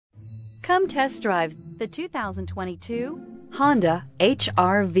Come test drive the 2022 Honda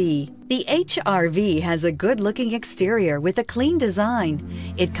HR-V. The HR-V has a good-looking exterior with a clean design.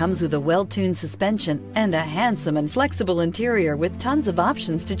 It comes with a well-tuned suspension and a handsome and flexible interior with tons of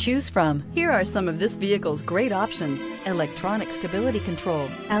options to choose from. Here are some of this vehicle's great options: electronic stability control,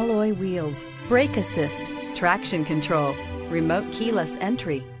 alloy wheels, brake assist, traction control, remote keyless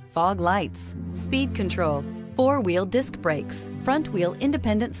entry, fog lights, speed control, four-wheel disc brakes, front-wheel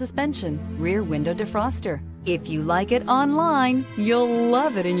independent suspension, rear window defroster. If you like it online, you'll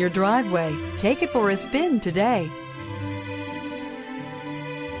love it in your driveway. Take it for a spin today.